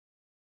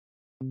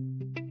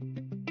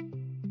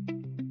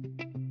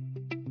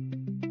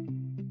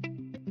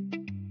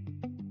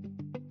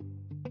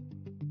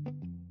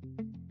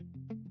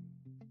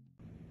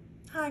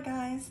Hi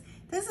guys,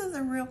 this is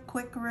a real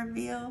quick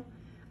reveal.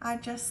 I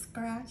just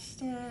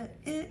scratched it.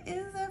 It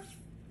is a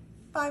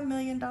 $5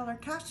 million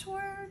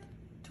Cashword,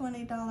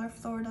 $20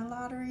 Florida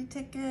lottery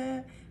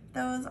ticket.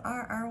 Those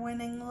are our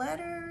winning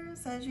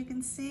letters, as you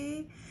can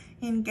see.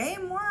 In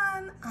game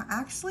one, I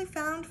actually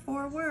found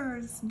 4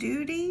 words: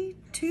 duty,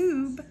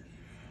 tube,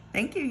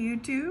 thank you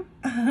YouTube,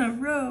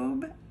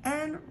 robe,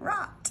 and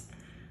rot.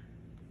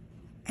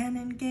 And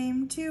in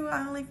game 2,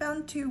 I only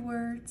found 2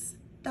 words: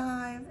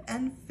 dive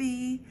and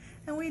fee,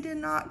 and we did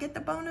not get the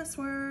bonus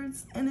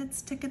words, and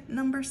it's ticket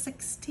number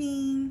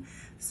 16.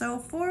 So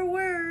 4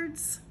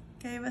 words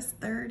gave us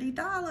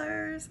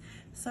 $30.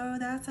 So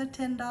that's a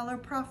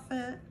 $10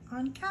 profit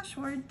on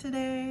Cashword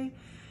today.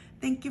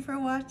 Thank you for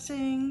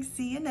watching.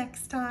 See you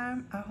next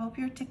time. I hope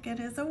your ticket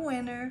is a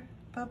winner.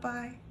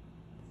 Bye-bye.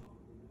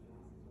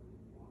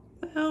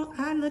 Well,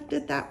 I looked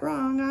at that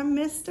wrong. I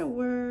missed a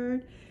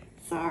word.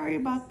 Sorry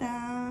about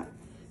that.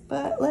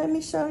 But let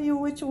me show you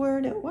which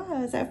word it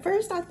was. At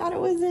first I thought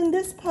it was in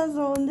this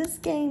puzzle, in this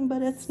game,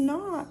 but it's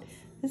not.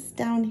 It's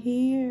down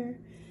here.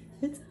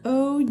 It's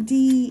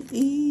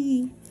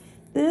O-D-E.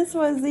 This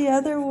was the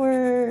other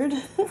word.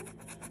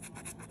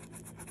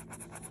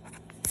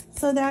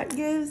 So that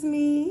gives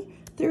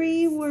me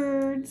 3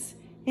 words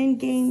in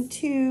game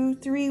 2.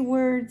 3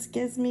 words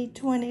gives me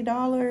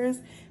 $20.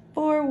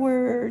 4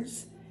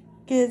 words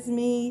gives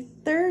me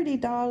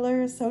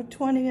 $30. So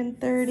 20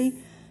 and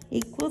 30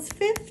 equals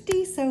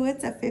 50. So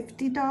it's a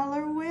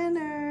 $50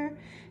 winner.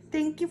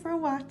 Thank you for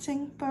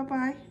watching.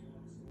 Bye-bye.